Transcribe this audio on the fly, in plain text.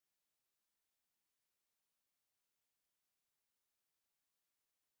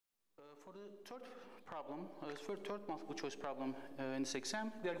For the third problem, third multiple choice problem in this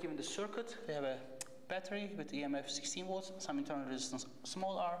exam, we are given the circuit. We have a battery with EMF 16 volts, some internal resistance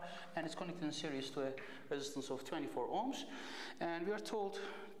small r, and it's connected in series to a resistance of 24 ohms. And we are told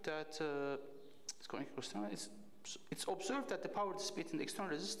that it's observed that the power dissipated in the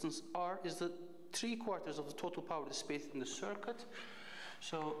external resistance R is the 3/4 of the total power dissipated in the circuit.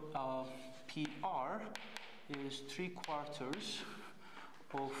 So PR is 3/4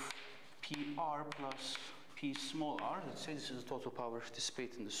 of PR plus P small r. Let's say this is the total power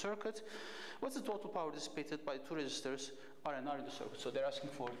dissipated in the circuit. What's the total power dissipated by the two resistors R and R in the circuit? So they're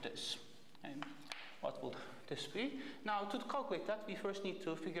asking for this. And what will this be? Now, to calculate that, we first need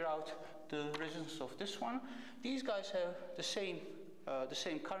to figure out the resistance of this one. These guys have the same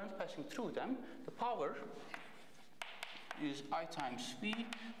current passing through them. The power is I times V,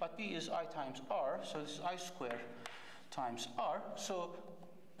 but V is I times R, so this is I square times R. So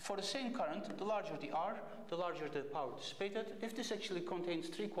for the same current, the larger the R, the larger the power dissipated. If this actually contains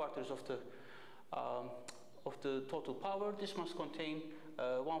 3/4 of the total power, this must contain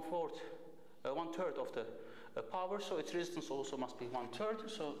 1/3 of the power, so its resistance also must be 1/3.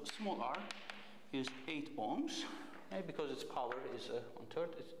 So small r is 8 ohms, because its power is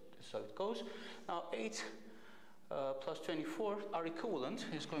 1/3. That's how it goes. Now 8 plus 24, our equivalent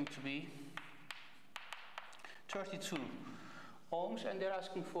is going to be 32 ohms, and they're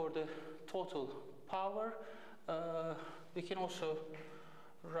asking for the total power. We can also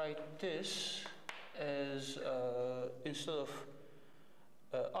write this as instead of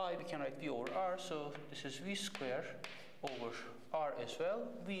I, we can write V over R, so this is V square over R as well.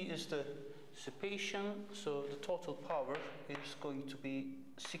 V is the dissipation, so the total power is going to be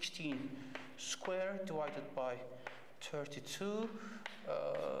 16 square divided by 32.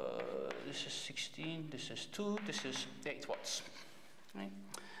 This is 16, this is 2, this is 8 watts. Right?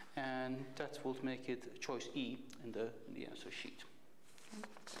 And that will make it choice E in the answer sheet.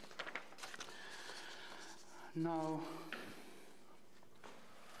 Now,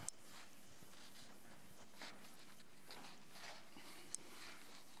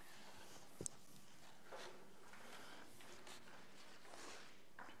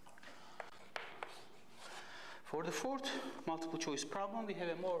 for the fourth multiple choice problem, we have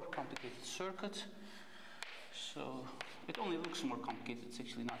a more complicated circuit. So it only looks more complicated, it's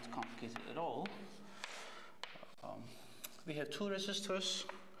actually not complicated at all. We have two resistors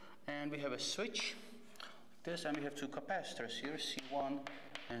and we have a switch like this, and we have two capacitors here, C1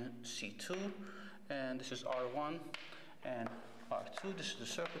 and C2, and this is R1 and R2. This is the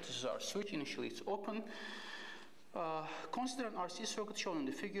circuit, this is our switch. Initially it's open. Consider an RC circuit shown in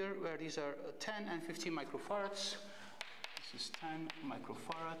the figure where these are 10 and 15 microfarads. This is 10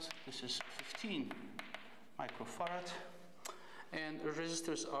 microfarad, this is 15 microfarad, and the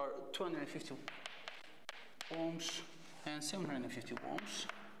resistors are 250 ohms and 750 ohms.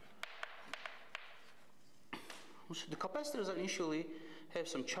 So the capacitors are initially have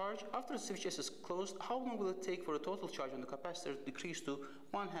some charge. After the switch S is closed, how long will it take for the total charge on the capacitor to decrease to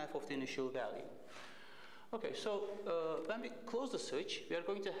 1/2 of the initial value? Okay, so when we close the switch, we are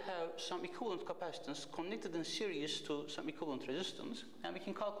going to have some equivalent capacitance connected in series to some equivalent resistance, and we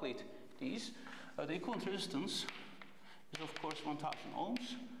can calculate these. The equivalent resistance is of course 1000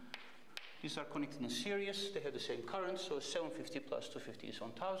 ohms. These are connected in series, they have the same current, so 750 plus 250 is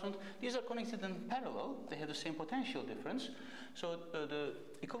 1000. These are connected in parallel, they have the same potential difference, so the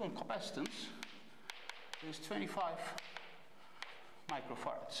equivalent capacitance is 25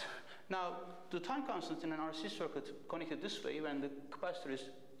 microfarads. Now, the time constant in an RC circuit connected this way, when the capacitor is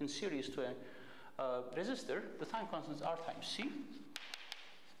in series to a resistor, the time constant is R times C.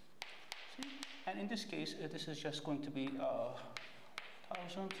 And in this case, this is just going to be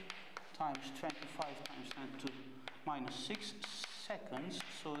 1000 times 25 times 10 to minus 6 seconds.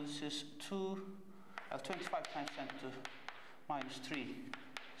 So this is 25 times 10 to minus 3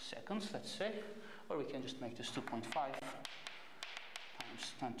 seconds, let's say. Or we can just make this 2.5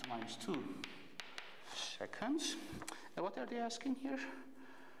 times 10 to minus 2 seconds. And what are they asking here?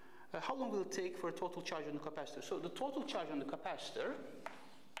 How long will it take for a total charge on the capacitor? So the total charge on the capacitor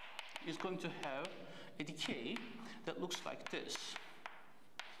is going to have a decay that looks like this.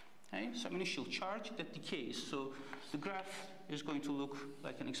 Okay? Some initial charge that decays. So the graph is going to look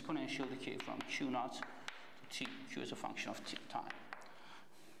like an exponential decay from Q0 to T. Q is a function of time.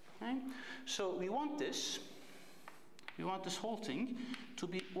 Okay? So we want this whole thing to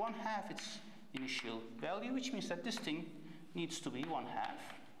be 1/2 its initial value, which means that this thing needs to be 1/2.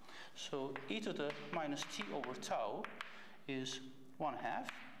 So e to the minus t over tau is 1/2.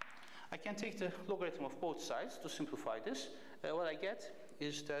 I can take the logarithm of both sides to simplify this. What I get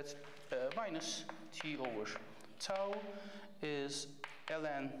is that minus t over tau is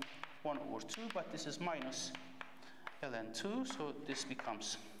ln 1 over 2, but this is minus ln 2, so this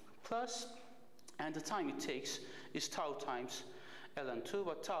becomes plus, and the time it takes is tau times ln 2,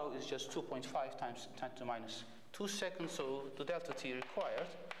 but tau is just 2.5 times 10 to minus 2 seconds, so the delta t required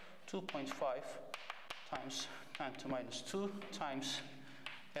 2.5 times 10 to minus 2 times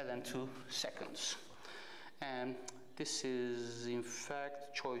ln 2 seconds. And this is in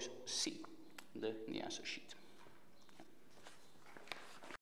fact choice C in the answer sheet.